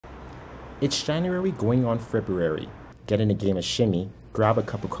It's January going on February. Get in a game of shimmy, grab a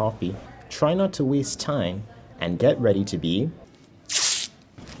cup of coffee, try not to waste time, and get ready to be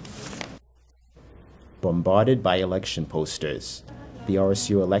bombarded by election posters. The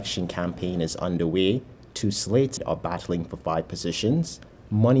RSU election campaign is underway. 2 slates are battling for 5 positions.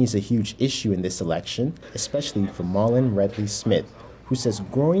 Money is a huge issue in this election, especially for Marlon Redley Smith, who says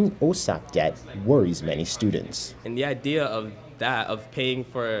growing OSAP debt worries many students. And the idea of that, of paying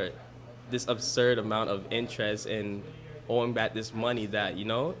for this absurd amount of interest and owing back this money that,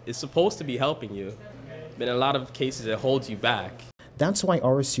 is supposed to be helping you, but in a lot of cases it holds you back. That's why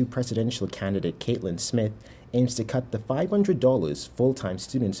RSU presidential candidate Caitlin Smith aims to cut the $500 full-time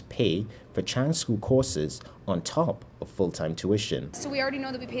students pay for Chan School courses on top of full-time tuition. So we already know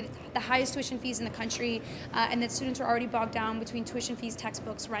that we pay the highest tuition fees in the country and that students are already bogged down between tuition fees,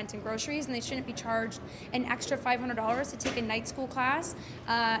 textbooks, rent, and groceries, and they shouldn't be charged an extra $500 to take a night school class,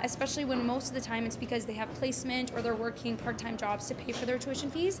 especially when most of the time it's because they have placement or they're working part-time jobs to pay for their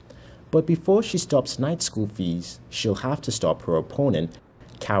tuition fees. But before she stops night school fees, she'll have to stop her opponent,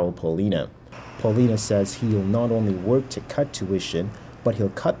 Carol Paulina. Paulina says he'll not only work to cut tuition, but he'll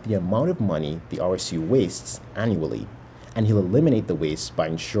cut the amount of money the RSU wastes annually. And he'll eliminate the waste by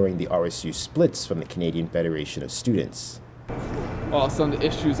ensuring the RSU splits from the Canadian Federation of Students. Well, some of the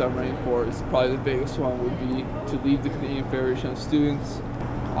issues I'm running for is probably the biggest one would be to leave the Canadian Federation of Students.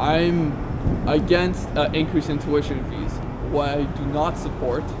 I'm against an increase in tuition fees. What I do not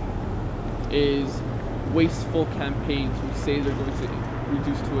support is wasteful campaigns who say they're going to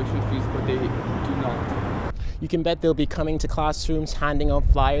reduce tuition fees, but they do not. You can bet they'll be coming to classrooms, handing out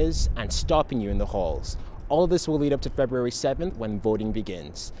flyers, and stopping you in the halls. All of this will lead up to February 7th when voting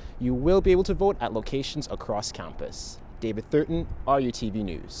begins. You will be able to vote at locations across campus. David Thurton, RUtv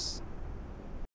News.